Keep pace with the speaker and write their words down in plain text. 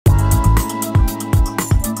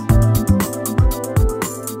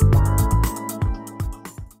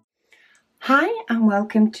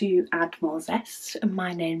welcome to Add More Zest.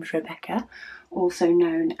 My name's Rebecca, also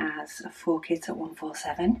known as 4Kids at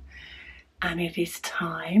 147, and it is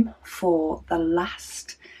time for the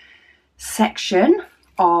last section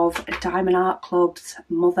of Diamond Art Club's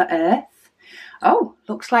Mother Earth. Oh,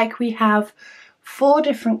 looks like we have 4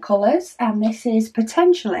 different colours, and this is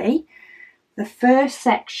potentially the first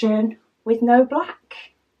section with no black.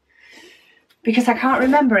 Because I can't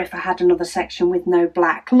remember if I had another section with no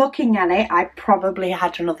black. Looking at it, I probably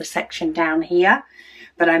had another section down here,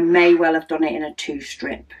 but I may well have done it in a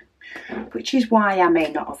 2-strip, which is why I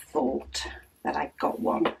may not have thought that I got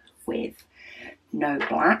one with no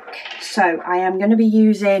black. So I am going to be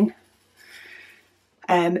using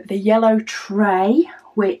the yellow tray,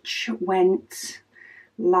 which went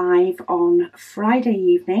live on Friday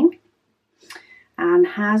evening and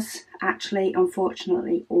has actually,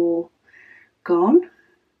 unfortunately, all gone.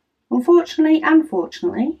 Unfortunately and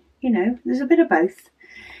fortunately, you know, there's a bit of both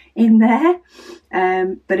in there,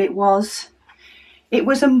 but it was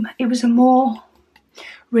a more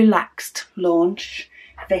relaxed launch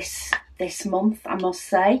this month, I must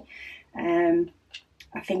say.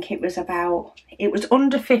 I think it was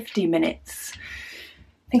under 50 minutes.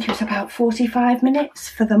 I think it was about 45 minutes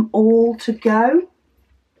for them all to go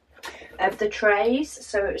of the trays,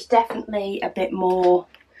 so it was definitely a bit more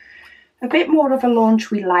of a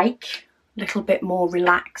launch we like, a little bit more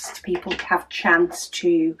relaxed. People have chance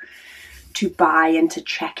to buy and to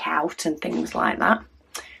check out and things like that.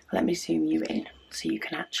 Let me zoom you in so you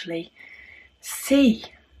can actually see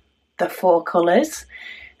the 4 colours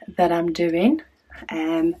that I'm doing.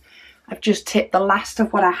 I've just tipped the last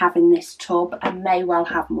of what I have in this tub. I may well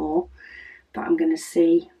have more, but I'm going to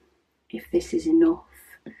see if this is enough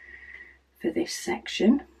for this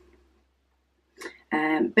section.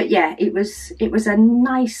 But yeah, it was a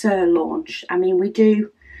nicer launch. I mean, we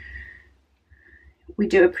do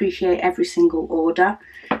appreciate every single order,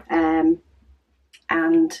 and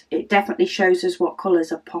it definitely shows us what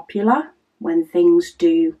colours are popular when things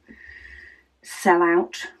do sell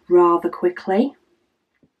out rather quickly.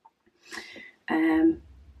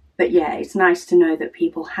 But yeah, it's nice to know that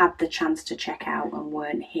people had the chance to check out and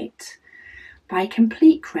weren't hit by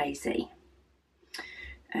complete crazy,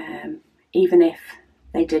 even if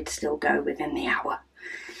they did still go within the hour.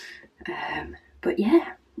 But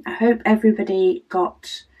yeah, I hope everybody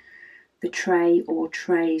got the tray or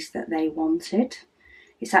trays that they wanted.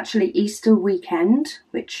 It's actually Easter weekend,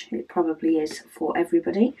 which it probably is for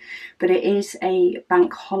everybody, but it is a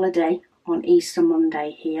bank holiday on Easter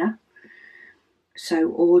Monday here. So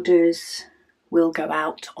orders will go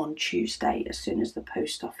out on Tuesday as soon as the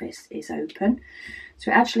post office is open.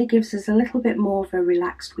 So it actually gives us a little bit more of a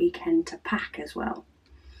relaxed weekend to pack as well.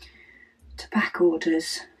 To pack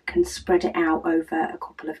orders, can spread it out over a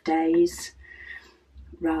couple of days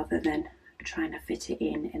rather than trying to fit it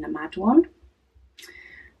in a mad one.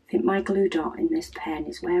 I think my glue dot in this pen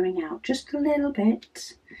is wearing out just a little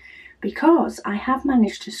bit because I have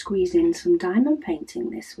managed to squeeze in some diamond painting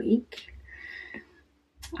this week.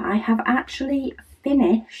 I have actually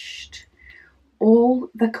finished all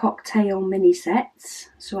the cocktail mini sets,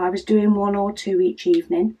 so I was doing 1 or 2 each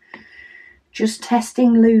evening, just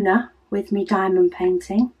testing Luna with me diamond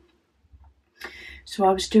painting. So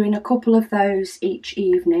I was doing a couple of those each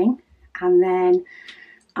evening, and then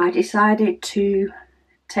I decided to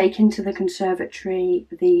take into the conservatory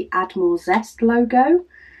the Add More Zest logo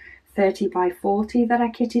 30 by 40 that I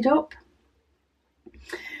kitted up,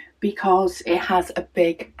 because it has a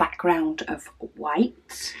big background of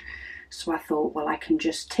white. So I thought, well, I can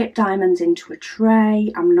just tip diamonds into a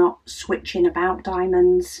tray. I'm not switching about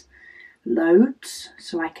diamonds loads,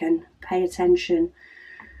 so I can pay attention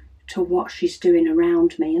to what she's doing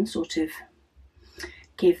around me and sort of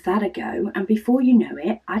give that a go. And before you know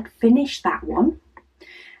it, I'd finished that one,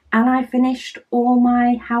 and I finished all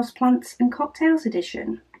my houseplants and cocktails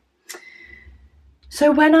edition.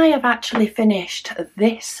 So when I have actually finished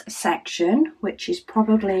this section, which is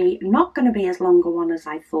probably not going to be as long a one as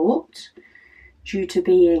I thought, due to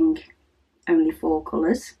being only 4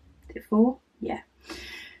 colours. Is it 4? Yeah.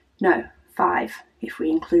 No, 5, if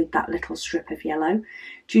we include that little strip of yellow.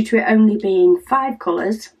 Due to it only being 5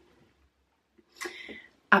 colours,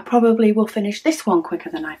 I probably will finish this one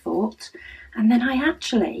quicker than I thought. And then I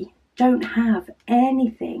actually don't have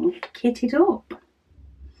anything kitted up,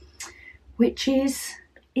 which is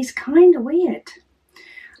kind of weird.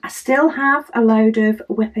 I still have a load of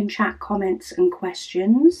WIP Chat comments and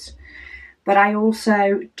questions, but I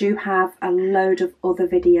also do have a load of other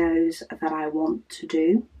videos that I want to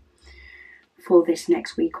do for this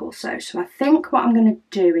next week or so. So I think what I'm going to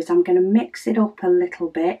do is I'm going to mix it up a little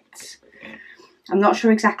bit I'm not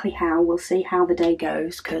sure exactly how. We'll see how the day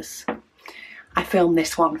goes because I filmed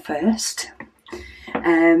this one first.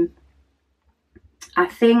 I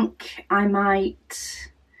think I might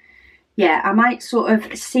sort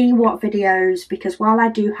of see what videos, because while I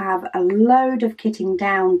do have a load of kitting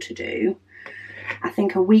down to do, I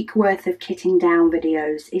think a week worth of kitting down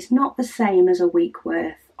videos is not the same as a week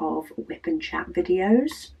worth of WIP and Chat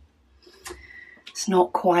videos. It's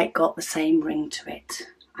not quite got the same ring to it,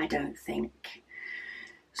 I don't think.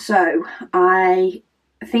 So I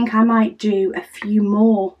think I might do a few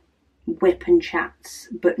more WIP and Chats,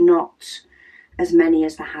 but not as many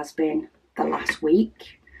as there has been the last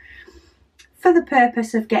week, for the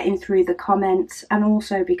purpose of getting through the comments, and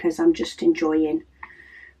also because I'm just enjoying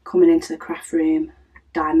coming into the craft room,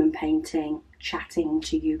 diamond painting, chatting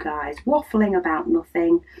to you guys, waffling about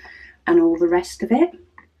nothing and all the rest of it.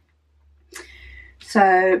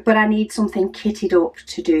 So, but I need something kitted up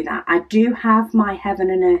to do that. I do have my Heaven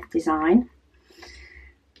and Earth design.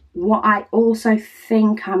 What I also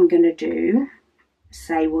think I'm going to do,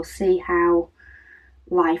 say we'll see how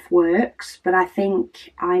life works, but I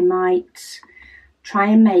think I might try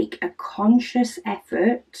and make a conscious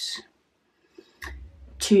effort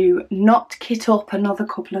to not kit up another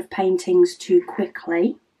couple of paintings too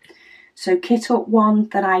quickly. So kit up one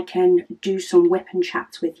that I can do some WIP and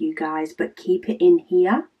Chats with you guys, but keep it in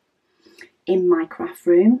here in my craft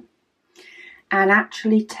room, and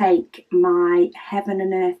actually take my Heaven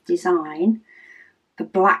and Earth design, the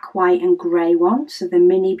black, white and grey one, so the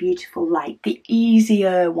Mini Beautiful Light, the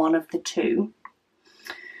easier one of the two.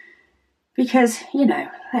 Because, you know,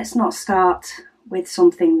 let's not start with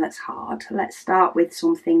something that's hard. Let's start with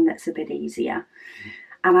something that's a bit easier.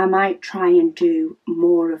 And I might try and do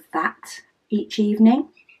more of that each evening,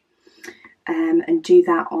 and do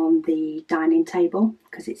that on the dining table,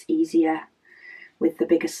 because it's easier with the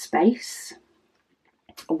bigger space,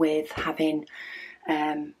 with having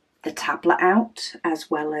the tablet out,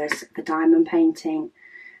 as well as the diamond painting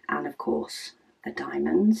and of course the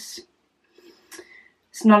diamonds.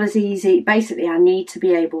 It's not as easy. Basically, I need to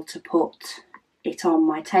be able to put it on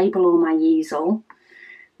my table or my easel,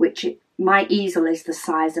 my easel is the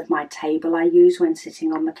size of my table I use when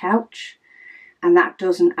sitting on the couch, and that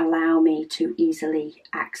doesn't allow me to easily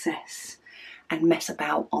access and mess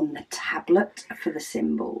about on the tablet for the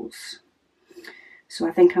symbols. So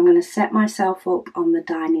I think I'm going to set myself up on the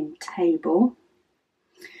dining table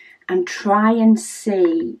and try and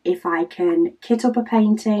see if I can kit up a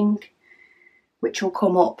painting, which will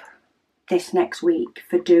come up this next week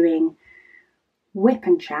for doing WIP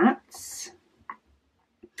and Chats,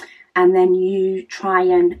 and then you try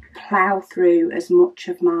and plough through as much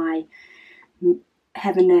of my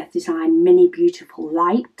Heaven and Earth design Mini Beautiful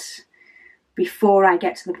Light before I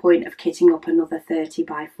get to the point of kitting up another 30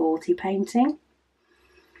 by 40 painting,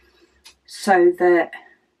 so that,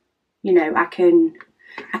 you know, I can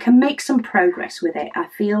make some progress with it. I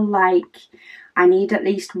feel like I need at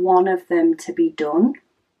least one of them to be done,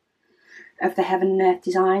 of the Heaven and Earth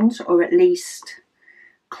designs, or at least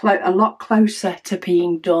a lot closer to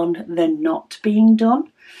being done than not being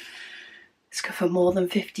done. Let's go for more than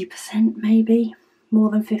 50%, maybe more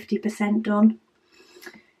than 50% done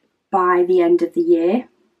by the end of the year.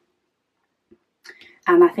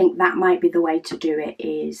 And I think that might be the way to do it.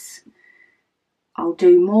 Is I'll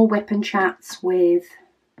do more WIP and Chats with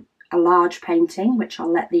a large painting, which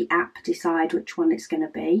I'll let the app decide which one it's going to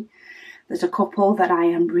be. There's a couple that I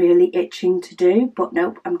am really itching to do, but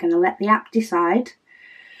nope, I'm going to let the app decide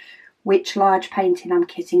which large painting I'm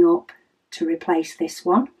kitting up to replace this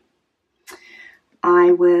one.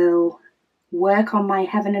 I will work on my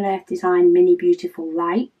Heaven and Earth design Mini Beautiful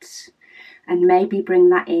Light, and maybe bring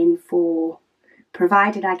that in for,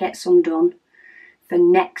 provided I get some done, for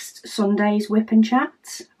next Sunday's WIP and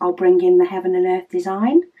Chats. I'll bring in the Heaven and Earth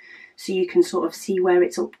design so you can sort of see where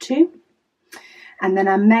it's up to. And then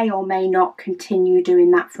I may or may not continue doing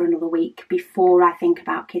that for another week before I think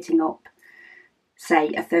about kitting up, say,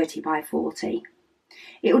 a 30 by 40.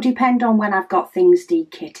 It will depend on when I've got things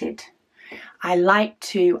de-kitted. I like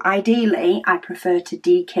to, ideally, I prefer to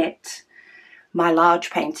de-kit my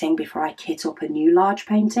large painting before I kit up a new large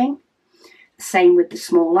painting. Same with the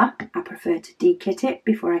smaller. I prefer to de-kit it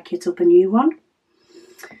before I kit up a new one.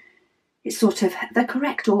 It's sort of the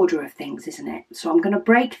correct order of things, isn't it? So I'm going to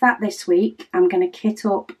break that this week. I'm going to kit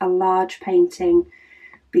up a large painting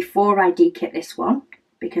before I de-kit this one,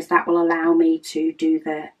 because that will allow me to do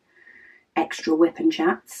the extra WIP and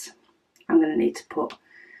Chats. I'm going to need to put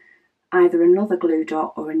either another glue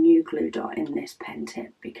dot or a new glue dot in this pen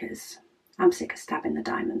tip, because I'm sick of stabbing the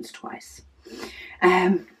diamonds twice.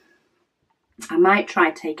 I might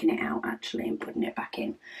try taking it out actually and putting it back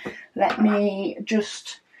in. Let me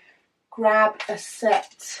just grab a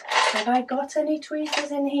set. Have I got any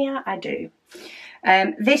tweezers in here? I do.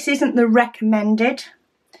 This isn't the recommended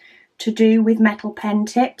to do with metal pen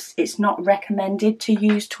tips. It's not recommended to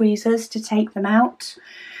use tweezers to take them out,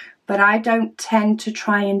 but I don't tend to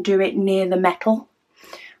try and do it near the metal.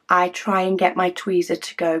 I try and get my tweezer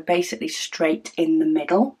to go basically straight in the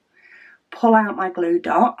middle, pull out my glue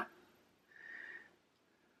dot,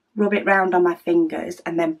 rub it round on my fingers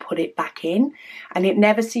and then put it back in, and it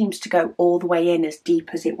never seems to go all the way in as deep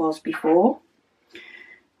as it was before,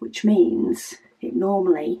 which means it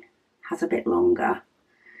normally has a bit longer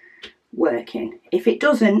working. If it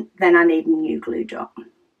doesn't, then I need a new glue dot.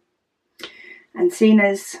 And seeing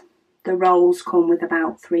as the rolls come with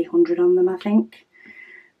about 300 on them, I think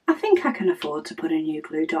I can afford to put a new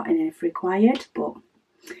glue dot in if required, but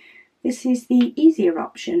this is the easier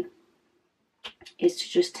option, is to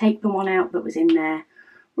just take the one out that was in there,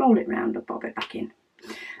 roll it round and bob it back in.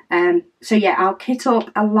 So yeah, I'll kit up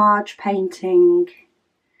a large painting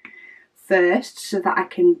first so that I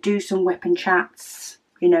can do some WIP and chats,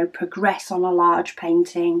 you know, progress on a large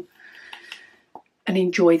painting and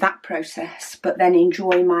enjoy that process, but then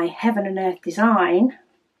enjoy my heaven and earth design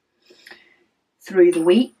through the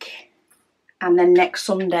week, and then next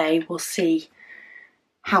Sunday we'll see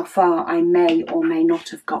how far I may or may not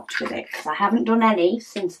have got with it, because I haven't done any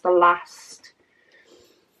since the last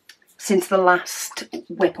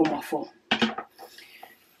WIP and Waffle.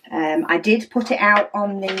 I did put it out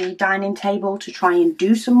on the dining table to try and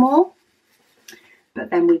do some more, but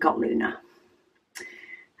then we got Luna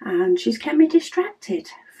and she's kept me distracted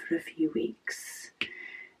for a few weeks.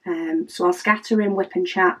 So I'll scatter in WIP and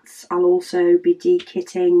chats. I'll also be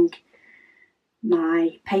de-kitting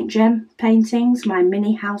my paint gem paintings, my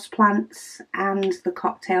mini house plants and the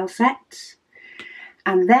cocktail set.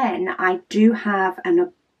 And then I do have an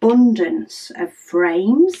abundance of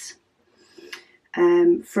frames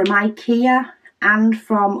from IKEA and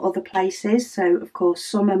from other places. So of course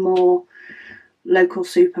some are more local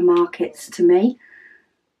supermarkets to me,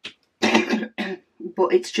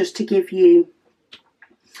 but it's just to give you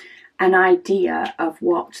an idea of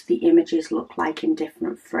what the images look like in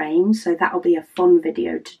different frames. So that'll be a fun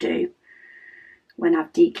video to do when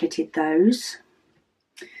I've de-kitted those.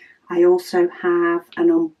 I also have an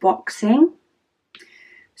unboxing.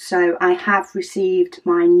 So I have received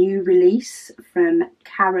my new release from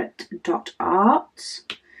Carrot.art,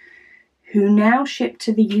 who now ship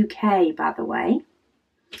to the UK, by the way.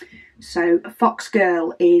 So Fox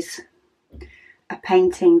Girl is a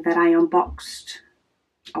painting that I unboxed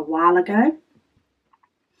a while ago,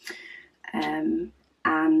 and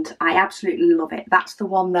I absolutely love it. That's the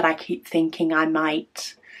one that I keep thinking I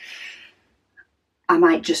might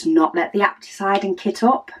just not let the app decide and kit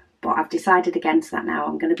up, but I've decided against that now.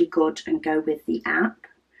 I'm going to be good and go with the app.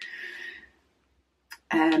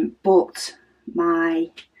 But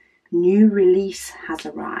my new release has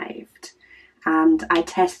arrived, and I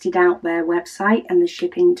tested out their website and the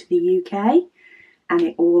shipping to the UK, and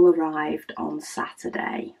it all arrived on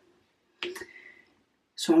Saturday.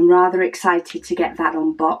 So I'm rather excited to get that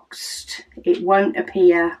unboxed. It won't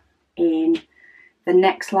appear in the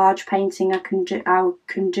next large painting I can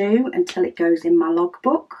do until it goes in my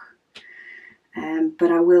logbook. But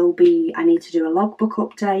I need to do a logbook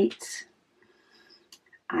update.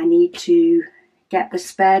 I need to get the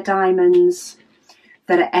spare diamonds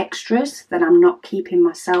that are extras that I'm not keeping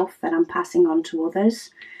myself, that I'm passing on to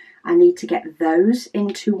others. I need to get those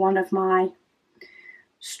into one of my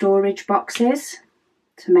storage boxes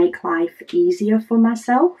to make life easier for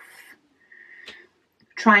myself.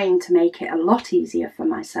 Trying to make it a lot easier for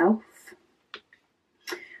myself,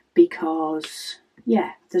 because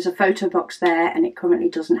yeah, there's a photo box there and it currently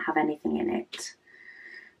doesn't have anything in it.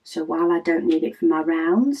 So while I don't need it for my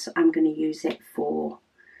rounds, I'm going to use it for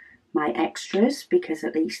my extras, because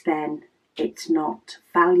at least then it's not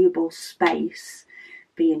valuable space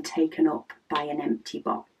being taken up by an empty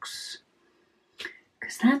box,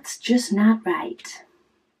 because that's just not right.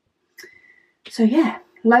 So yeah,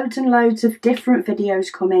 loads and loads of different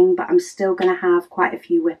videos coming, but I'm still going to have quite a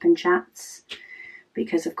few WIP and chats,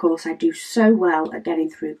 because of course I do so well at getting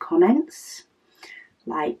through comments.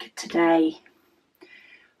 Like today,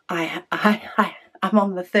 I'm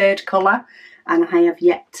on the third colour and I have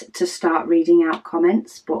yet to start reading out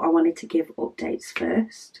comments, but I wanted to give updates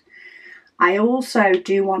first. I also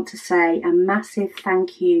do want to say a massive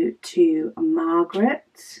thank you to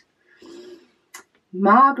Margaret.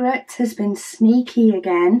 Margaret has been sneaky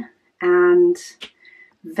again and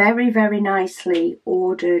very, very nicely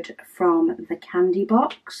ordered from the candy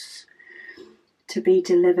box. to be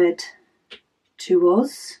delivered to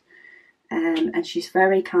us, and she's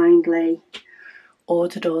very kindly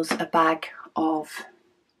ordered us a bag of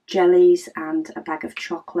jellies and a bag of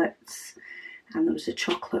chocolates, and there was a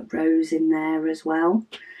chocolate rose in there as well.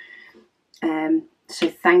 So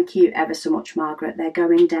thank you ever so much, Margaret. They're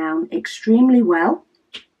going down extremely well.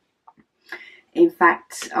 In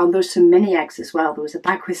fact, there was some mini eggs as well. There was a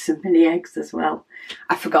bag with some mini eggs as well.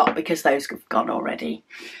 I forgot because those have gone already.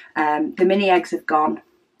 The mini eggs have gone.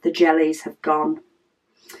 The jellies have gone.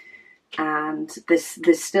 And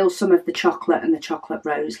there's still some of the chocolate and the chocolate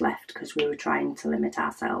rose left because we were trying to limit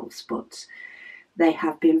ourselves. But they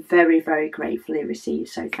have been very, very gratefully received.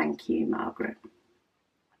 So thank you, Margaret.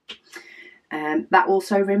 That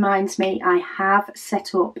also reminds me, I have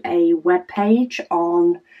set up a web page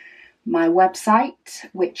on my website,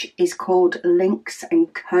 which is called Links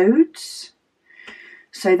and Codes.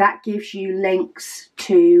 So that gives you links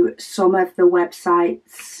to some of the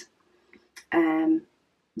websites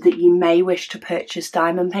that you may wish to purchase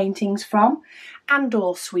diamond paintings from and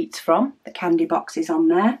or sweets from. The candy box is on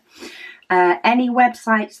there. Any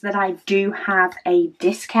websites that I do have a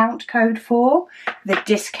discount code for, the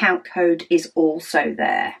discount code is also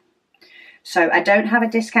there. So I don't have a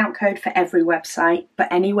discount code for every website, but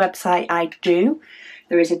any website I do,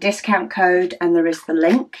 there is a discount code and there is the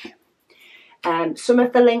link. Some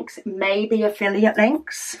of the links may be affiliate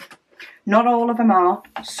links. Not all of them are.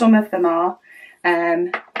 Some of them are.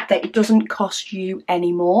 That it doesn't cost you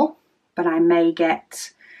any more, but I may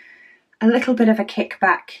get a little bit of a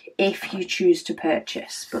kickback if you choose to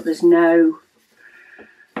purchase. But there's no,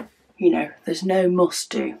 there's no must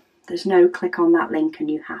do. There's no click on that link and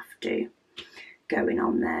you have to going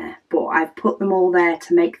on there. But I've put them all there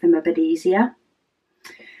to make them a bit easier.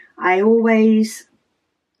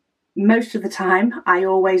 Most of the time, I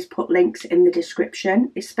always put links in the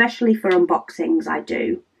description, especially for unboxings I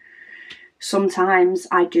do. Sometimes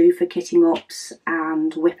I do for kitting ups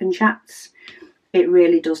and WIP Chats. It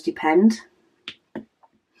really does depend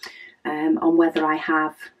on whether I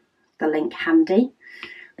have the link handy.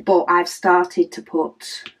 But I've started to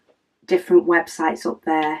put different websites up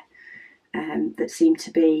there that seem to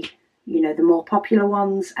be, the more popular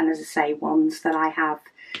ones, and as I say, ones that I have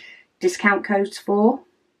discount codes for.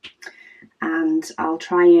 And I'll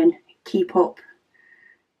try and keep up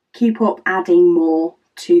adding more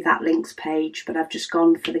to that links page, but I've just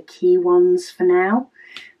gone for the key ones for now.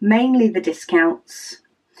 Mainly the discounts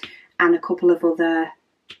and a couple of other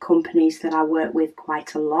companies that I work with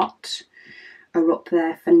quite a lot are up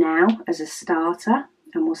there for now as a starter,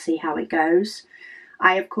 and we'll see how it goes.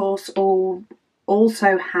 I, of course,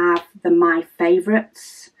 also have the My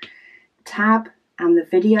Favourites tab and the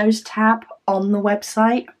Videos tab on the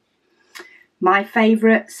website. My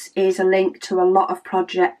Favourites is a link to a lot of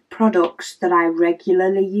products that I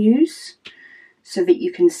regularly use so that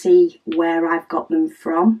you can see where I've got them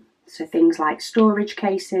from. So things like storage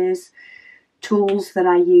cases, tools that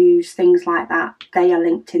I use, things like that, they are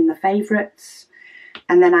linked in the favourites.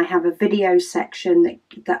 And then I have a video section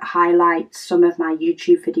that highlights some of my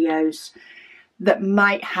YouTube videos that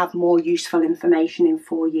might have more useful information in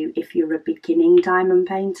for you if you're a beginning diamond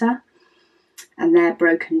painter. And they're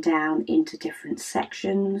broken down into different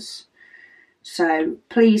sections. So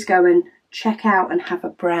please go and check out and have a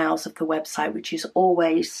browse of the website, which is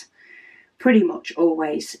always, pretty much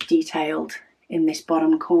always detailed in this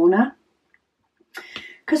bottom corner.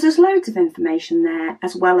 Because there's loads of information there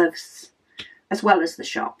as well as the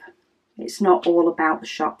shop. It's not all about the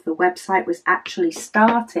shop. The website was actually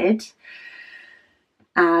started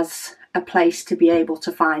as a place to be able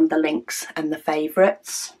to find the links and the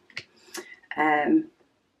favourites.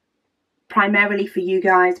 Primarily for you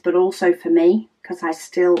guys, but also for me, because I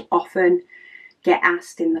still often get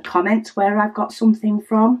asked in the comments where I've got something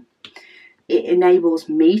from. It enables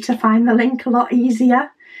me to find the link a lot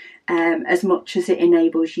easier, as much as it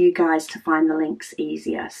enables you guys to find the links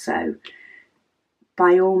easier. So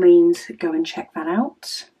by all means, go and check that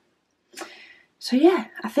out. So yeah,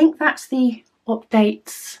 I think that's the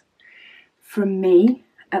updates from me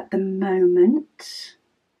at the moment.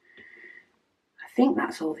 I think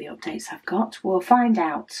that's all the updates I've got. We'll find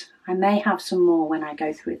out. I may have some more when I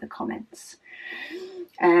go through the comments.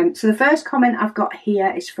 So the first comment I've got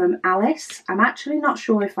here is from Alice. I'm actually not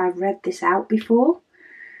sure if I've read this out before,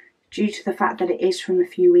 due to the fact that it is from a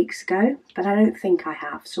few weeks ago, but I don't think I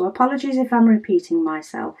have. So apologies if I'm repeating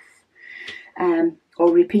myself,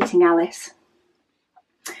 or repeating Alice.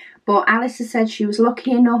 But Alice has said she was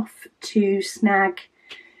lucky enough to snag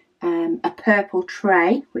a purple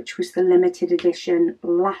tray, which was the limited edition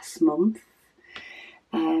last month.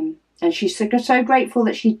 And she's so grateful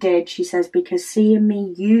that she did. She says, because seeing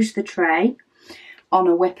me use the tray on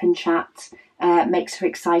a WIP and Chat makes her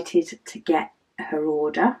excited to get her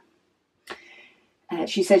order.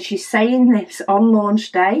 She said she's saying this on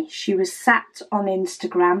launch day. She was sat on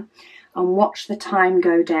Instagram and watched the time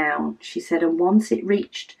go down. She said, and once it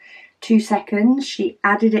reached 2 seconds, she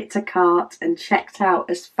added it to cart and checked out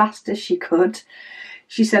as fast as she could.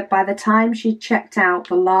 She said by the time she checked out,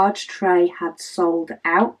 the large tray had sold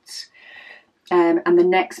out. And the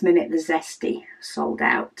next minute, the Zesty sold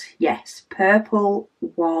out. Yes, purple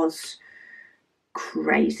was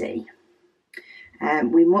crazy.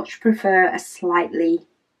 We much prefer a slightly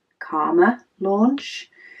calmer launch,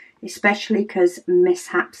 especially because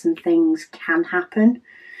mishaps and things can happen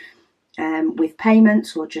with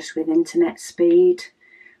payments or just with internet speed.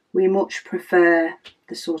 We much prefer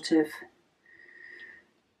the sort of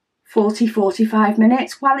 40-45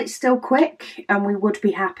 minutes. While it's still quick, and we would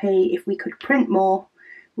be happy if we could print more,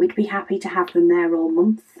 we'd be happy to have them there all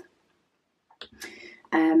month.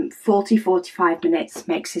 40-45 minutes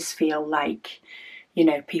makes us feel like, you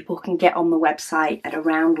know, people can get on the website at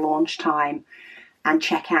around launch time and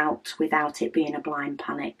check out without it being a blind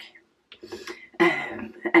panic.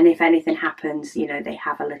 And if anything happens, you know, they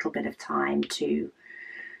have a little bit of time to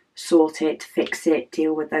sort it, fix it,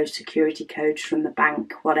 deal with those security codes from the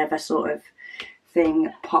bank, whatever sort of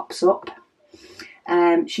thing pops up.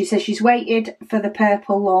 She says she's waited for the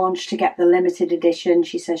purple launch to get the limited edition.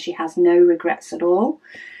 She says she has no regrets at all.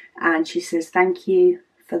 And she says thank you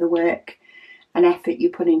for the work and effort you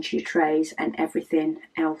put into your trays and everything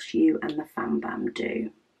else you and the Fam Bam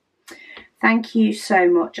do. Thank you so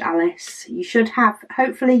much, Alice. You should have,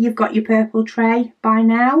 hopefully you've got your purple tray by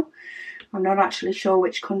now. I'm not actually sure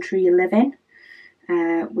which country you live in.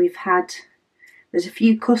 There's a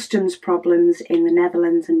few customs problems in the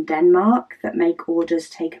Netherlands and Denmark that make orders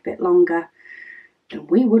take a bit longer than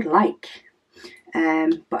we would like.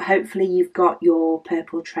 But hopefully you've got your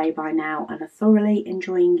purple tray by now and are thoroughly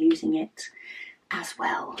enjoying using it as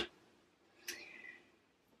well.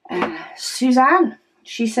 Suzanne,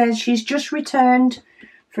 she says she's just returned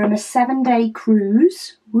from a 7-day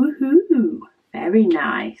cruise. Woohoo! Very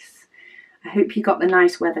nice. I hope you got the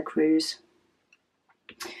nice weather cruise.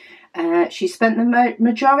 She spent the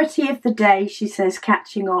majority of the day, she says,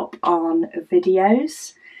 catching up on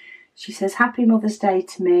videos. She says, happy Mother's Day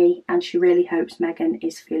to me, and she really hopes Megan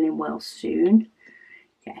is feeling well soon.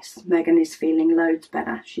 Yes, Megan is feeling loads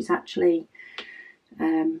better. She's actually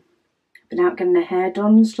been out getting her hair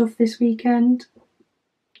done and stuff this weekend,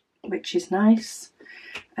 which is nice.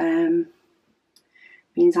 Means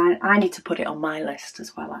I need to put it on my list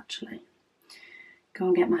as well, actually. Go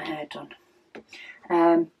and get my hair done.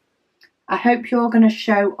 I hope you're going to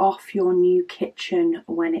show off your new kitchen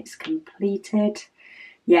when it's completed.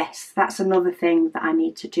 Yes, that's another thing that I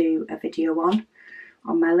need to do a video on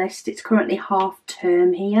my list. It's currently half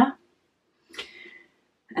term here.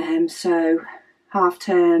 So half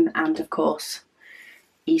term and of course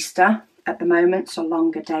Easter at the moment, so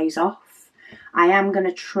longer days off. I am going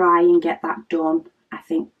to try and get that done, I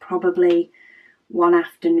think probably one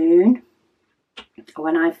afternoon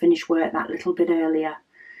when I finish work that little bit earlier.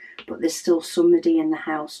 But there's still somebody in the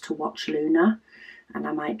house to watch Luna, and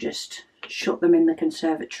I might just shut them in the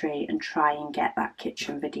conservatory and try and get that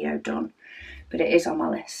kitchen video done. But it is on my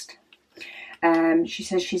list. She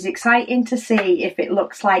says she's excited to see if it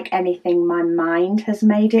looks like anything my mind has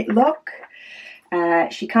made it look.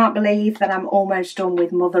 She can't believe that I'm almost done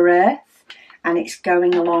with Mother Earth and it's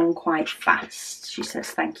going along quite fast. She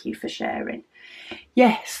says thank you for sharing.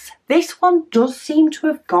 Yes, this one does seem to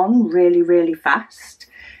have gone really, really fast.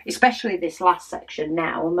 Especially this last section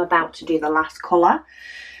now. I'm about to do the last colour.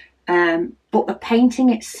 But the painting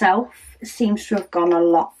itself seems to have gone a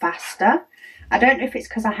lot faster. I don't know if it's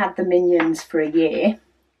because I had the Minions for a year.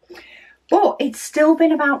 But it's still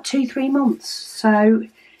been about 2-3 months. So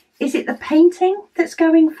is it the painting that's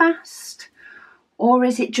going fast? Or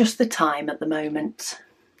is it just the time at the moment?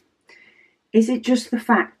 Is it just the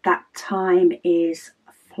fact that time is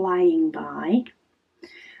flying by?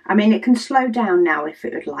 I mean, it can slow down now if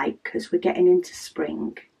it would like, because we're getting into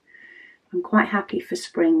spring. I'm quite happy for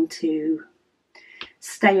spring to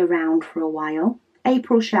stay around for a while.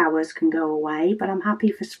 April showers can go away, but I'm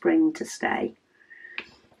happy for spring to stay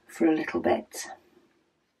for a little bit.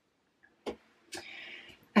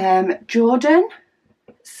 Jordan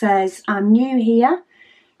says, I'm new here.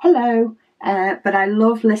 Hello, but I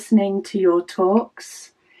love listening to your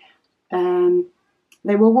talks.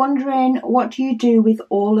 They were wondering, what do you do with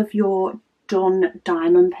all of your done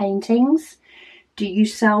diamond paintings? Do you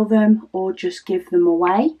sell them or just give them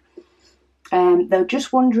away? They're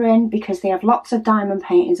just wondering because they have lots of diamond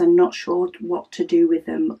paintings and not sure what to do with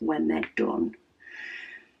them when they're done.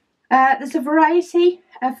 There's a variety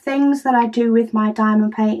of things that I do with my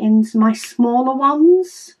diamond paintings. My smaller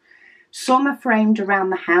ones, some are framed around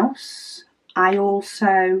the house. I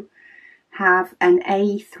also have an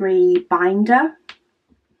A3 binder.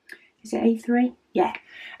 Is it A3? Yeah,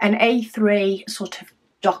 an A3 sort of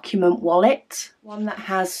document wallet. One that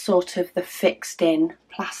has sort of the fixed in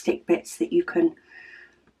plastic bits that you can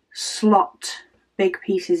slot big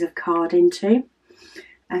pieces of card into.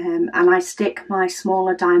 And I stick my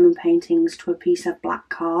smaller diamond paintings to a piece of black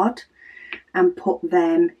card and put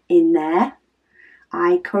them in there.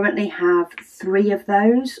 I currently have 3 of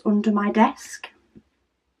those under my desk.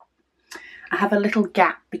 I have a little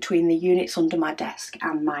gap between the units under my desk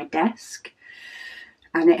and my desk,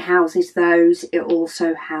 and it houses those. It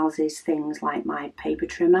also houses things like my paper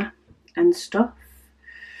trimmer and stuff.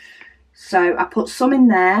 So I put some in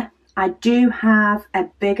there. I do have a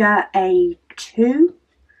bigger A2.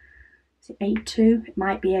 Is it A2? It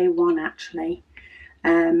might be A1 actually.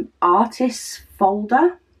 Artist's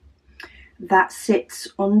folder that sits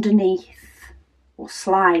underneath or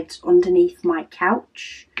slides underneath my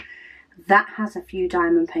couch. That has a few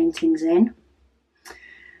diamond paintings in.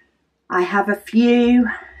 I have a few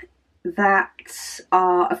that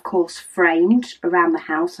are of course framed around the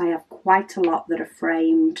house. I have quite a lot that are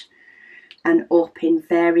framed and up in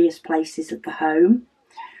various places of the home.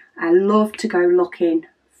 I love to go looking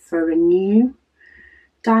for a new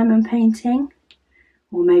diamond painting,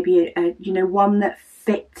 or maybe a you know, one that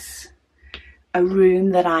fits a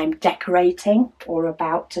room that I'm decorating or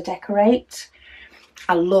about to decorate.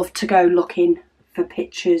 I love to go looking for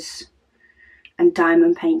pictures and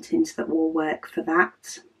diamond paintings that will work for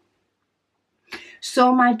that.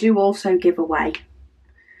 Some I do also give away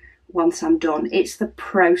once I'm done. It's the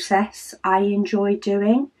process I enjoy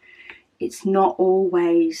doing. It's not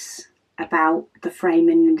always about the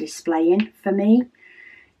framing and displaying for me.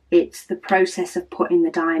 It's the process of putting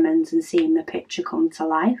the diamonds and seeing the picture come to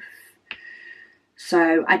life.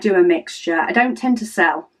 So I do a mixture. I don't tend to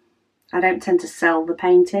sell the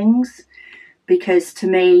paintings, because to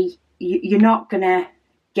me you're not gonna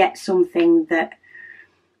get something back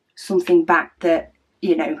that,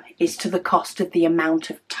 you know, is to the cost of the amount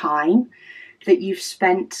of time that you've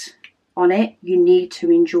spent on it. You need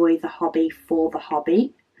to enjoy the hobby for the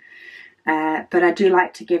hobby, but I do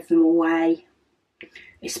like to give them away,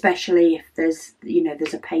 especially if there's, you know,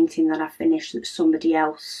 there's a painting that I finished that somebody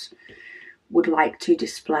else would like to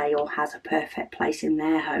display or has a perfect place in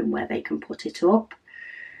their home where they can put it up.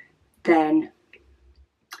 Then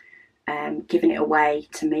giving it away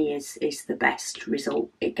to me is the best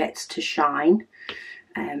result. It gets to shine,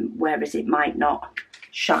 whereas it might not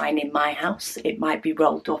shine in my house. It might be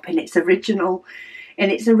rolled up in its original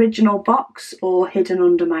box or hidden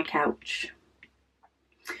under my couch.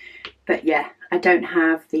 But yeah, I don't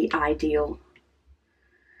have the ideal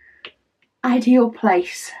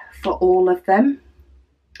place for all of them.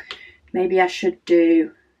 Maybe I should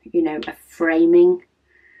do, you know, a framing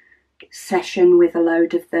session with a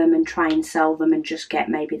load of them and try and sell them and just get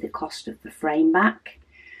maybe the cost of the frame back.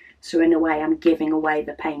 So in a way I'm giving away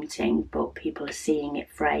the painting, but people are seeing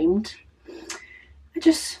it framed.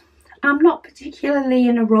 I'm not particularly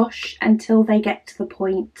in a rush until they get to the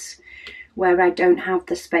point where I don't have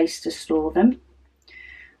the space to store them.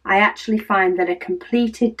 I actually find that a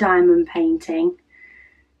completed diamond painting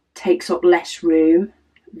takes up less room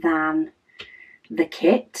than the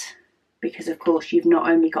kit, because of course you've not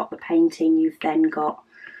only got the painting, you've then got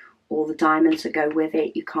all the diamonds that go with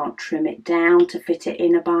it. You can't trim it down to fit it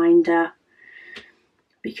in a binder,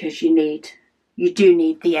 because you do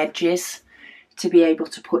need the edges to be able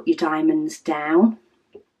to put your diamonds down.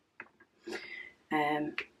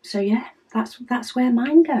 So yeah, that's where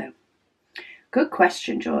mine go. Good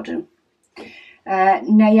question, Jordan.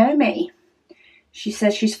 Naomi, she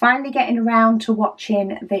says she's finally getting around to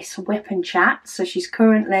watching this WIP Chat. So she's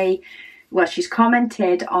commented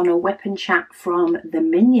on a WIP Chat from the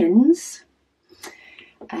Minions.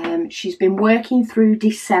 She's been working through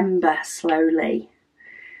December slowly.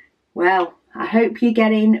 Well, I hope you're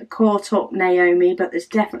getting caught up, Naomi, but there's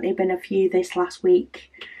definitely been a few this last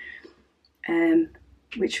week,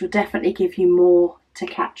 which will definitely give you more to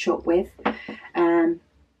catch up with.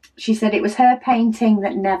 She said it was her painting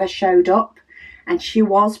that never showed up, and she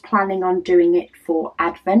was planning on doing it for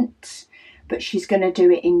Advent, but she's going to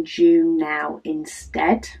do it in June now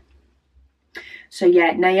instead. So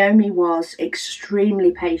yeah, Naomi was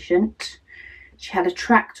extremely patient. She had a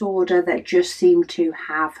tracked order that just seemed to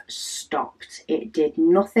have stopped. It did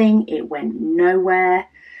nothing, it went nowhere.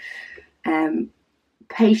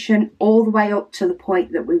 Patient all the way up to the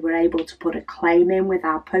point that we were able to put a claim in with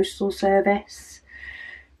our postal service.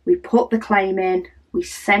 We put the claim in, we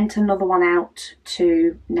sent another one out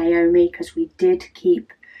to Naomi because we did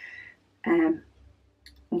keep 1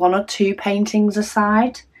 or 2 paintings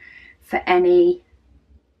aside for any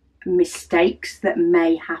mistakes that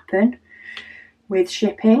may happen with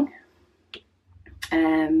shipping,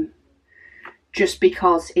 just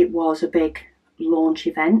because it was a big launch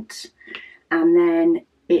event. And then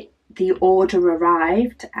the order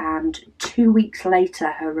arrived, and 2 weeks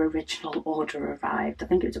later her original order arrived. I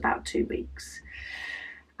think it was about 2 weeks.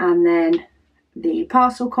 And then the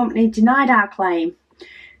parcel company denied our claim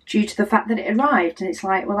due to the fact that it arrived. And it's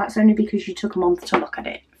like, well, that's only because you took a month to look at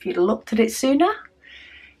it. If you'd looked at it sooner,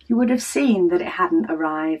 you would have seen that it hadn't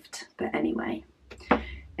arrived. But anyway,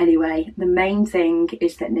 the main thing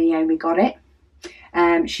is that Naomi got it.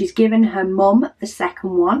 She's given her mum the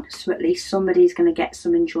second one, so at least somebody's going to get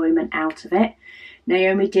some enjoyment out of it.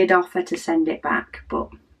 Naomi did offer to send it back, but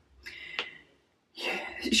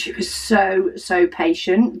she was so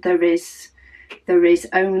patient. There is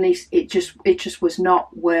only, it just was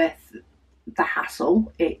not worth the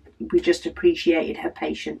hassle. We just appreciated her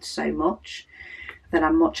patience so much that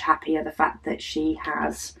I'm much happier the fact that she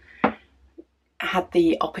has had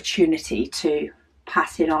the opportunity to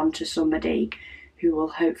pass it on to somebody who will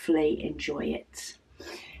hopefully enjoy it.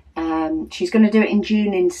 She's going to do it in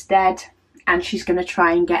June instead, and she's going to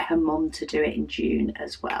try and get her mum to do it in June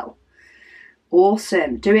as well.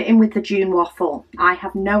 Awesome. Do it in with the June waffle. I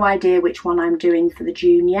have no idea which one I'm doing for the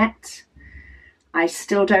June yet. I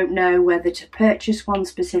still don't know whether to purchase one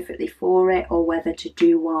specifically for it or whether to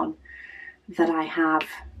do one that I have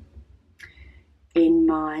in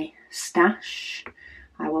my stash.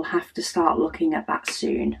 I will have to start looking at that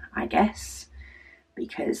soon, I guess,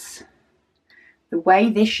 because the way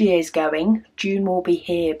this year's going, June will be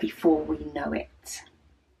here before we know it.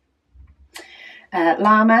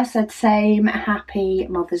 Lama said, same, happy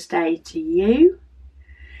Mother's Day to you.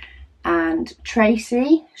 And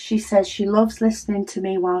Tracy, she says she loves listening to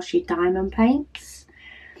me while she diamond paints.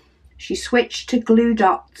 She switched to glue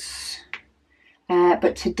dots,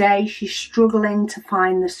 but today she's struggling to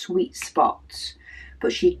find the sweet spot,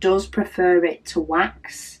 but she does prefer it to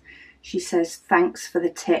wax. She says, thanks for the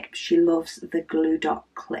tip. She loves the glue dot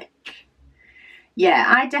click. Yeah,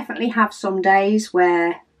 I definitely have some days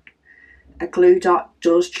where a glue dot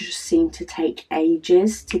does just seem to take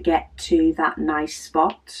ages to get to that nice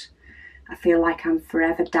spot. I feel like I'm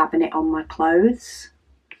forever dabbing it on my clothes.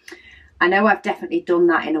 I know I've definitely done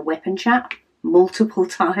that in a WIP chat multiple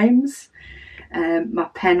times. My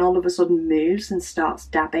pen all of a sudden moves and starts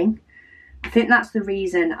dabbing. I think that's the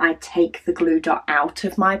reason I take the glue dot out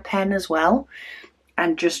of my pen as well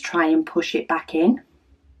and just try and push it back in.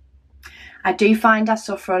 I do find I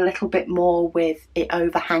suffer a little bit more with it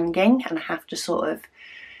overhanging, and I have to sort of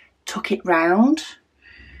tuck it round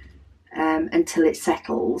until it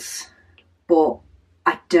settles, but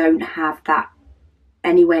I don't have that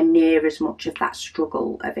anywhere near as much of that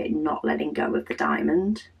struggle of it not letting go of the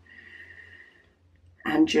diamond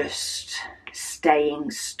and just staying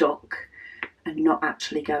stuck and not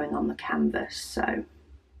actually going on the canvas. So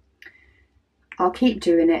I'll keep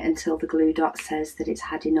doing it until the glue dot says that it's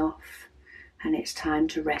had enough and it's time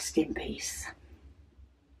to rest in peace.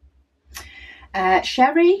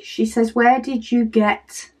 Sherry, she says, where did you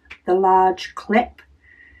get the large clip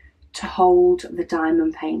to hold the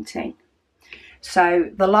diamond painting?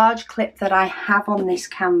 So the large clip that I have on this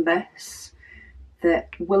canvas that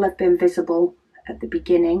will have been visible at the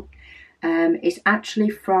beginning is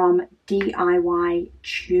actually from DIY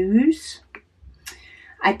Choose.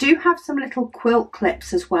 I do have some little quilt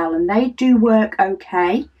clips as well, and they do work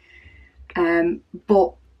okay,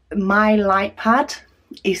 but my light pad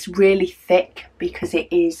is really thick because it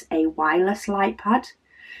is a wireless light pad,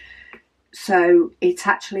 so it's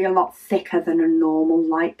actually a lot thicker than a normal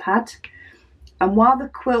light pad. And while the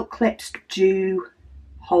quilt clips do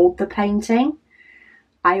hold the painting,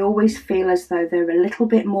 I always feel as though they're a little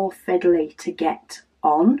bit more fiddly to get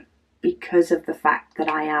on because of the fact that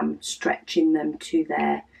I am stretching them to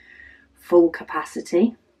their full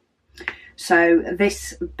capacity. So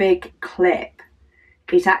this big clip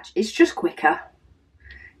is it's just quicker.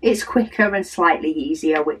 It's quicker and slightly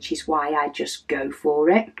easier, which is why I just go for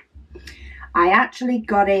it. I actually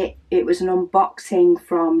got it was an unboxing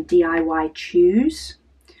from DIY Choose.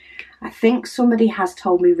 I think somebody has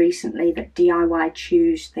told me recently that DIY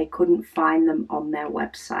Choose, they couldn't find them on their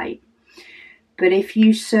website. But if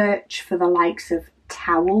you search for the likes of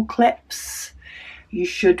towel clips, you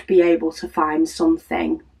should be able to find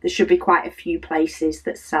something There should be quite a few places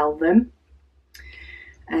that sell them.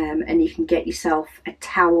 And you can get yourself a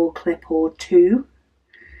towel clip or two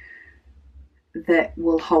that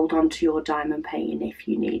will hold on to your diamond painting if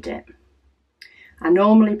you need it. I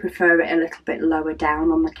normally prefer it a little bit lower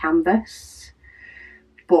down on the canvas,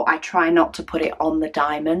 but I try not to put it on the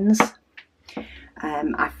diamonds.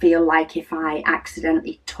 I feel like if I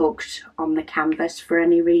accidentally tugged on the canvas for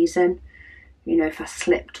any reason, you know, if I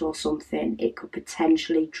slipped or something, it could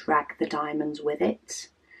potentially drag the diamonds with it.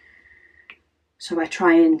 So I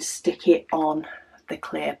try and stick it on the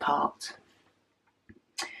clear part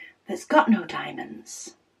that's got no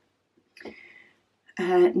diamonds.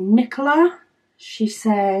 Nicola, she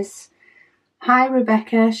says, hi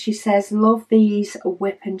Rebecca, she says, love these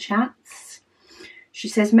WIP Chats. She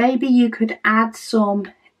says, maybe you could add some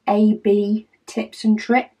A/B tips and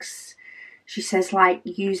tricks. She says, like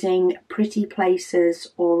using pretty places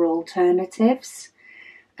or alternatives,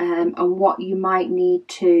 and what you might need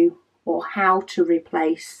to, or how to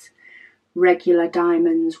replace regular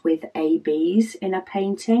diamonds with ABs in a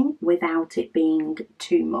painting without it being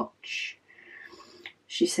too much.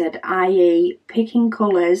 She said, i.e. picking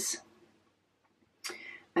colours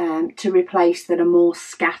to replace that are more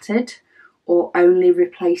scattered, or only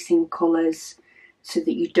replacing colours so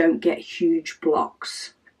that you don't get huge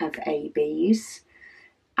blocks of ABs,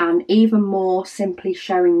 and even more simply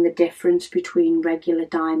showing the difference between regular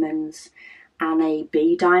diamonds and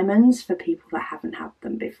AB diamonds for people that haven't had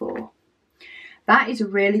them before. That is a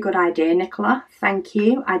really good idea, Nicola. Thank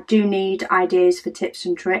you. I do need ideas for tips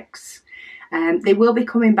and tricks. They will be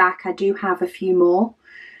coming back. I do have a few more.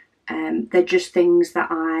 They're just things that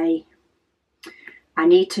I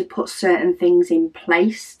need to put certain things in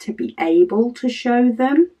place to be able to show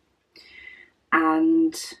them.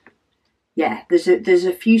 And yeah, there's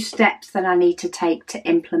a few steps that I need to take to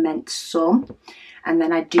implement some, and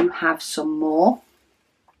then I do have some more.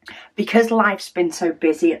 Because life's been so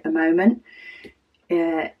busy at the moment,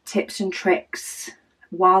 tips and tricks,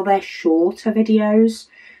 while they're shorter videos,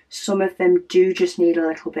 some of them do just need a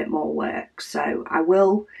little bit more work. So I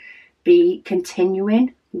will be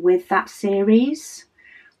continuing with that series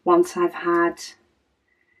once I've had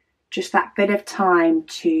just that bit of time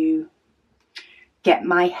to get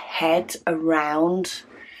my head around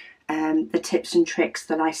the tips and tricks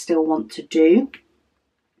that I still want to do,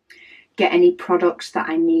 get any products that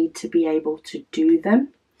I need to be able to do them.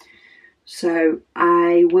 So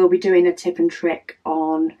I will be doing a tip and trick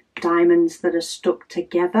on diamonds that are stuck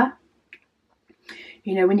together.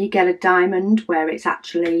 You know, when you get a diamond where it's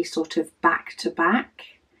actually sort of back to back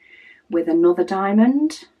with another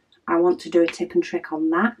diamond, I want to do a tip and trick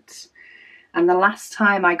on that. And the last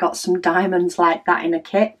time I got some diamonds like that in a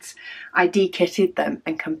kit, I de-kitted them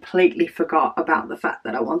and completely forgot about the fact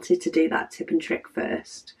that I wanted to do that tip and trick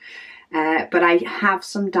first. But I have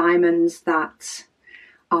some diamonds that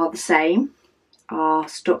are the same, are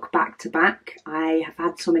stuck back to back. I have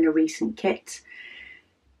had some in a recent kit.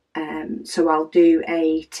 So I'll do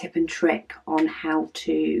a tip and trick on how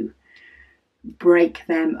to break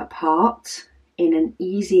them apart in an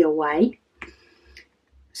easier way,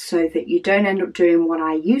 so that you don't end up doing what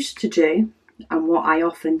I used to do and what I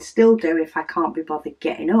often still do if I can't be bothered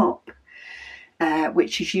getting up,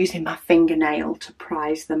 which is using my fingernail to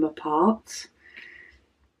prise them apart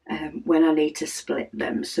when I need to split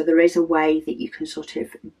them. So there is a way that you can sort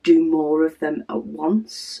of do more of them at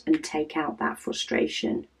once and take out that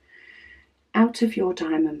frustration out of your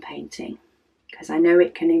diamond painting, because I know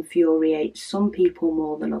it can infuriate some people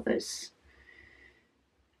more than others.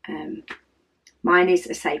 Mine is,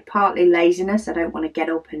 I say, partly laziness. I don't want to get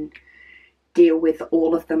up and deal with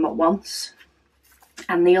all of them at once.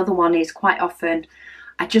 And the other one is quite often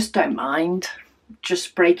I just don't mind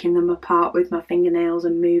just breaking them apart with my fingernails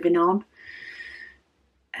and moving on.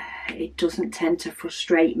 It doesn't tend to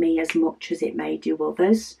frustrate me as much as it may do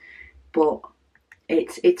others, but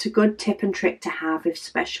it's a good tip and trick to have,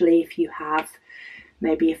 especially if you have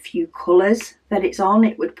maybe a few colours that it's on.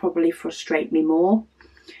 It would probably frustrate me more.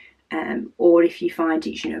 Or if you find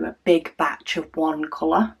it's, you know, a big batch of one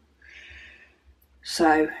colour.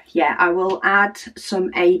 So yeah, I will add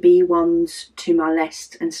some AB ones to my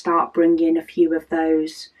list and start bringing a few of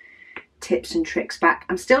those tips and tricks back.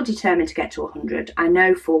 I'm still determined to get to 100. I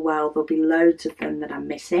know full well there'll be loads of them that I'm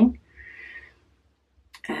missing.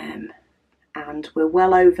 And we're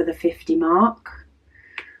well over the 50 mark.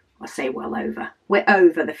 I say well over. We're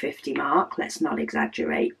over the 50 mark. Let's not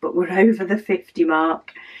exaggerate, but we're over the 50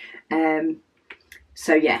 mark.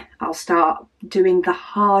 So yeah, I'll start doing the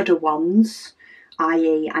harder ones,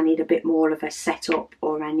 i.e. I need a bit more of a setup,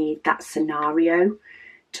 or I need that scenario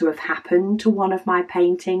to have happened to one of my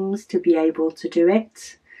paintings to be able to do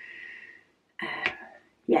it.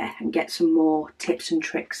 Yeah, and get some more tips and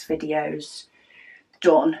tricks videos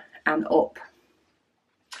done and up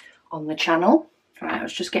on the channel. Right, I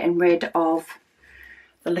was just getting rid of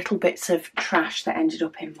the little bits of trash that ended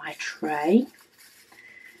up in my tray.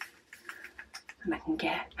 And I can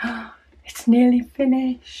get, oh, it's nearly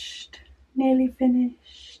finished, nearly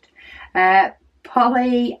finished.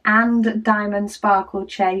 Polly and Diamond Sparkle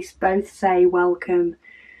Chase both say welcome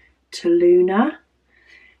to Luna.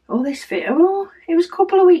 Oh, this video, oh, it was a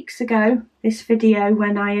couple of weeks ago, this video,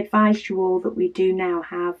 when I advised you all that we do now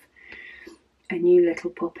have a new little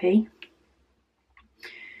puppy.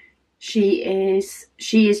 She is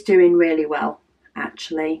doing really well,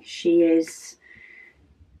 actually. She's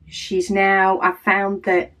now, I've found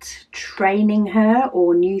that training her,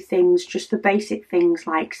 or new things, just the basic things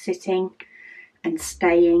like sitting and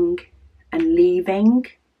staying and leaving,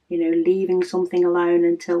 you know, leaving something alone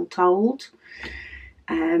until told.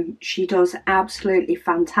 She does absolutely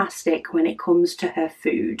fantastic when it comes to her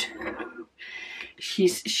food.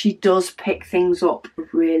 She does pick things up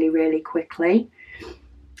really, really quickly.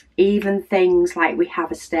 Even things like, we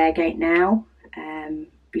have a stairgate now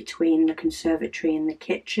between the conservatory and the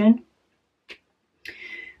kitchen.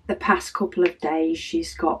 The past couple of days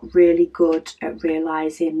she's got really good at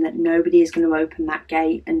realising that nobody is going to open that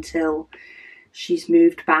gate until she's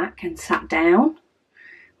moved back and sat down,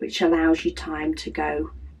 which allows you time to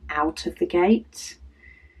go out of the gate.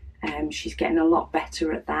 She's getting a lot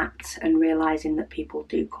better at that and realising that people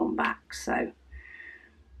do come back. So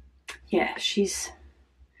yeah, she's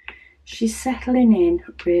settling in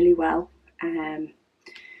really well,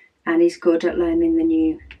 and is good at learning the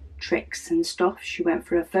new tricks and stuff. She went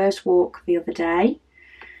for her first walk the other day.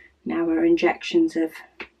 Now her injections have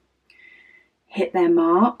hit their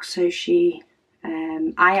mark, so she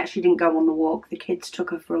I actually didn't go on the walk, the kids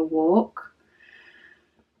took her for a walk,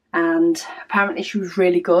 and apparently she was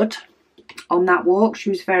really good on that walk. She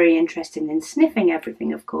was very interested in sniffing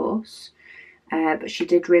everything, of course, but she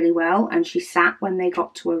did really well, and she sat when they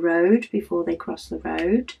got to a road before they crossed the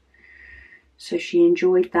road, so she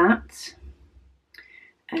enjoyed that.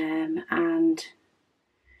 And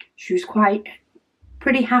she was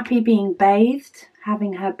pretty happy being bathed,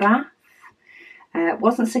 having her bath.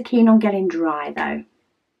 Wasn't so keen on getting dry though.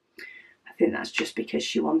 I think that's just because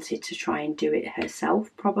she wanted to try and do it herself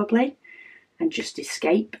probably, and just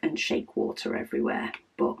escape and shake water everywhere.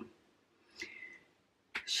 But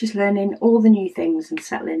she's learning all the new things and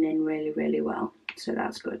settling in really, really well, so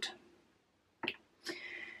that's good.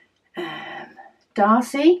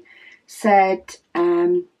 Darcy said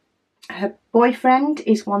her boyfriend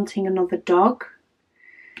is wanting another dog.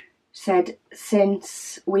 Said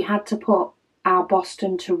since we had to put our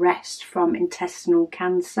Boston to rest from intestinal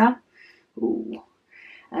cancer,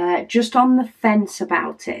 just on the fence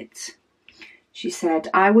about it. She said,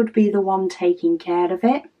 I would be the one taking care of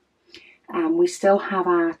it. We still have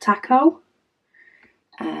our Taco.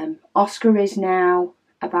 Oscar is now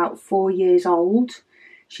about 4 years old,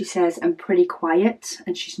 she says, and pretty quiet,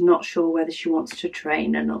 and she's not sure whether she wants to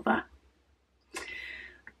train another.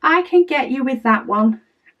 I can get you with that one.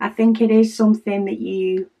 I think it is something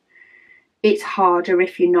that it's harder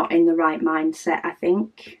if you're not in the right mindset, I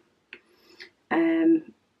think.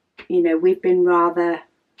 You know, we've been rather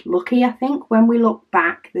lucky, I think. When we look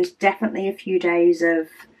back, there's definitely a few days of,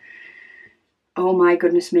 oh my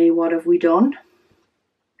goodness me, what have we done?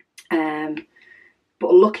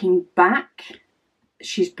 But looking back,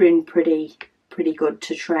 she's been pretty good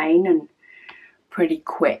to train and pretty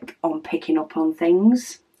quick on picking up on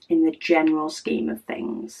things in the general scheme of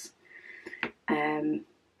things.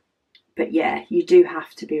 But yeah, you do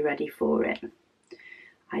have to be ready for it,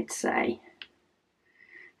 I'd say.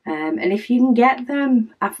 And if you can get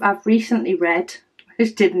them, I've recently read,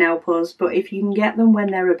 which didn't help us, but if you can get them when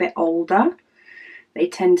they're a bit older, they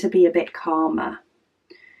tend to be a bit calmer.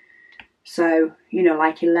 So, you know,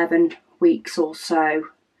 like 11 weeks or so,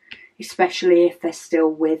 especially if they're still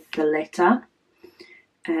with the litter,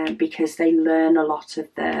 because they learn a lot of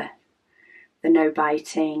the no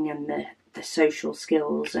biting and the social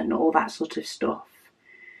skills and all that sort of stuff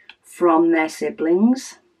from their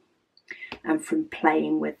siblings and from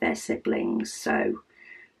playing with their siblings. So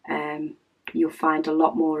you'll find a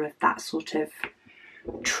lot more of that sort of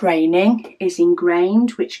training is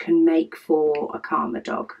ingrained, which can make for a calmer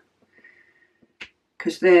dog.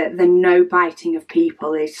 Because the no biting of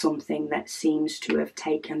people is something that seems to have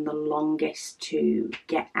taken the longest to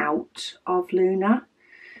get out of Luna,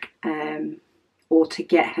 or to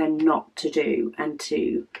get her not to do, and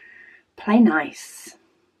to play nice.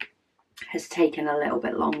 has taken a little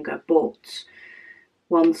bit longer, but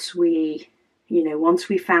once we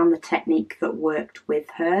found the technique that worked with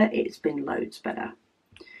her, it's been loads better.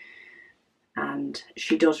 And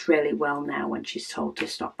she does really well now when she's told to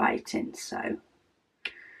stop biting, so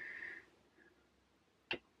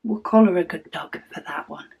we'll call her a good dog for that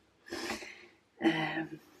one.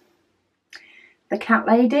 The cat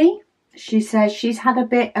lady, she says she's had a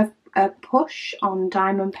bit of a push on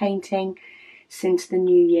diamond painting since the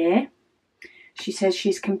new year. She says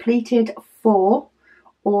she's completed 4,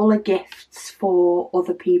 all are gifts for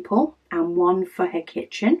other people and 1 for her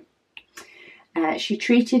kitchen. She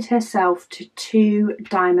treated herself to 2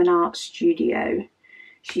 Diamond Art Studio,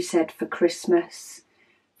 she said, for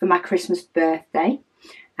my Christmas birthday.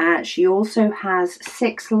 She also has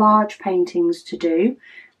 6 large paintings to do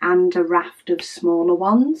and a raft of smaller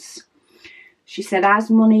ones. She said as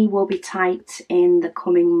money will be tight in the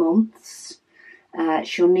coming months,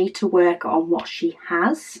 she'll need to work on what she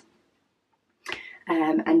has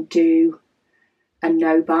and do a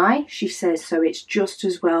no-buy. She says so it's just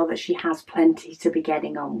as well that she has plenty to be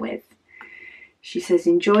getting on with. She says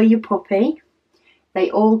enjoy your puppy. They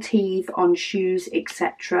all teeth on shoes,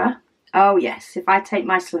 etc. Oh yes, if I take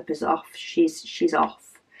my slippers off, she's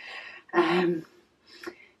off.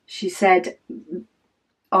 She said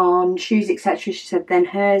on shoes, etc. She said then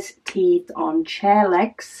hers teethed on chair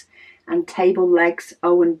legs and table legs,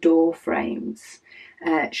 and door frames.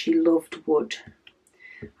 She loved wood.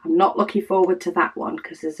 I'm not looking forward to that one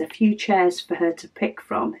because there's a few chairs for her to pick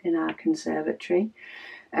from in our conservatory.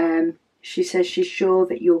 She says she's sure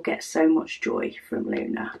that you'll get so much joy from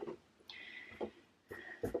Luna.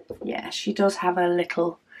 Yeah, she does have her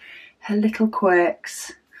little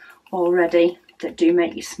quirks already that do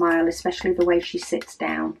make you smile, especially the way she sits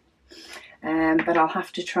down. But I'll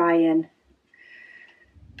have to try and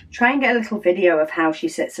get a little video of how she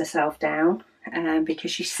sits herself down.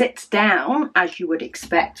 Because she sits down as you would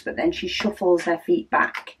expect, but then she shuffles her feet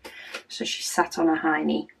back, so she's sat on a high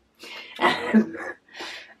knee.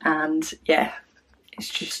 And yeah,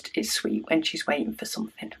 it's sweet when she's waiting for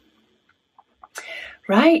something.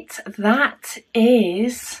 Right, that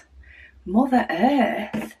is Mother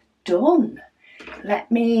Earth done.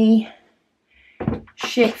 Let me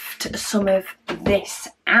shift some of this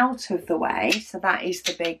out of the way. So that is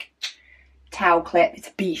the big towel clip. It's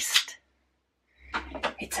a beast.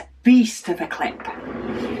 It's a beast of a clip.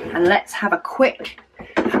 And let's have a quick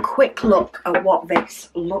look at what this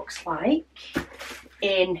looks like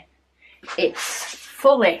in its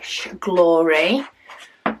fullish glory.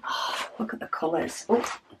 Oh, look at the colours.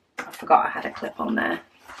 Oh, I forgot I had a clip on there.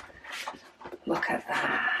 Look at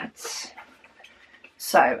that.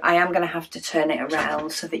 So I am going to have to turn it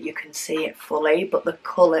around so that you can see it fully, but the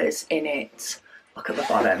colours in it, look at the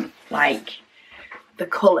bottom, like the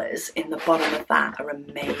colours in the bottom of that are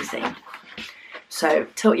amazing. So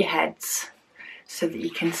tilt your heads so that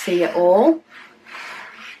you can see it all.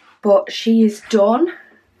 But she is done.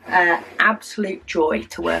 Absolute joy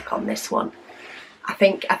to work on this one. I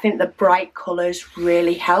think the bright colours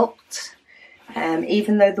really helped.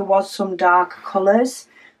 Even though there was some darker colours,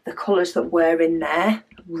 the colours that were in there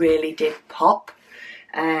really did pop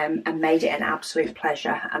and made it an absolute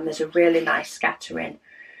pleasure. And there's a really nice scattering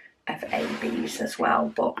of ABs as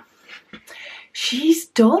well. But she's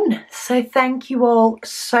done. So thank you all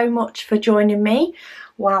so much for joining me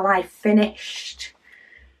while I finished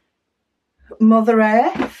Mother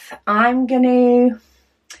Earth. I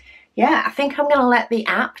think I'm gonna let the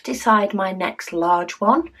app decide my next large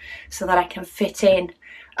one so that I can fit in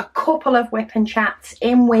a couple of WIP and Chats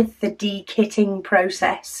in with the de-kitting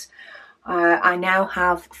process. I now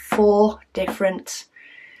have 4 different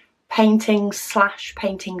painting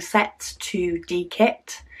sets to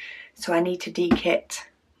de-kit. So I need to de-kit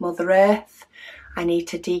Mother Earth. I need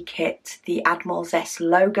to de-kit the Admiral's S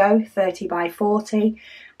logo 30 by 40,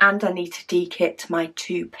 and I need to de-kit my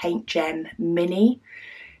 2 Paint Gem mini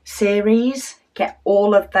series. Get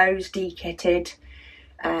all of those de-kitted.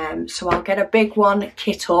 So I'll get a big one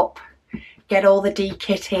kit up, get all the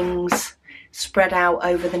de-kittings spread out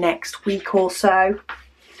over the next week or so,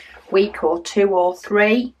 week or 2 or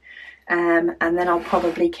 3, and then I'll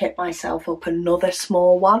probably kit myself up another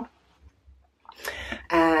small one.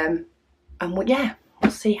 And yeah,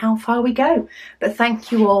 we'll see how far we go. But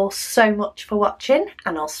thank you all so much for watching,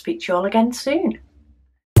 and I'll speak to you all again soon.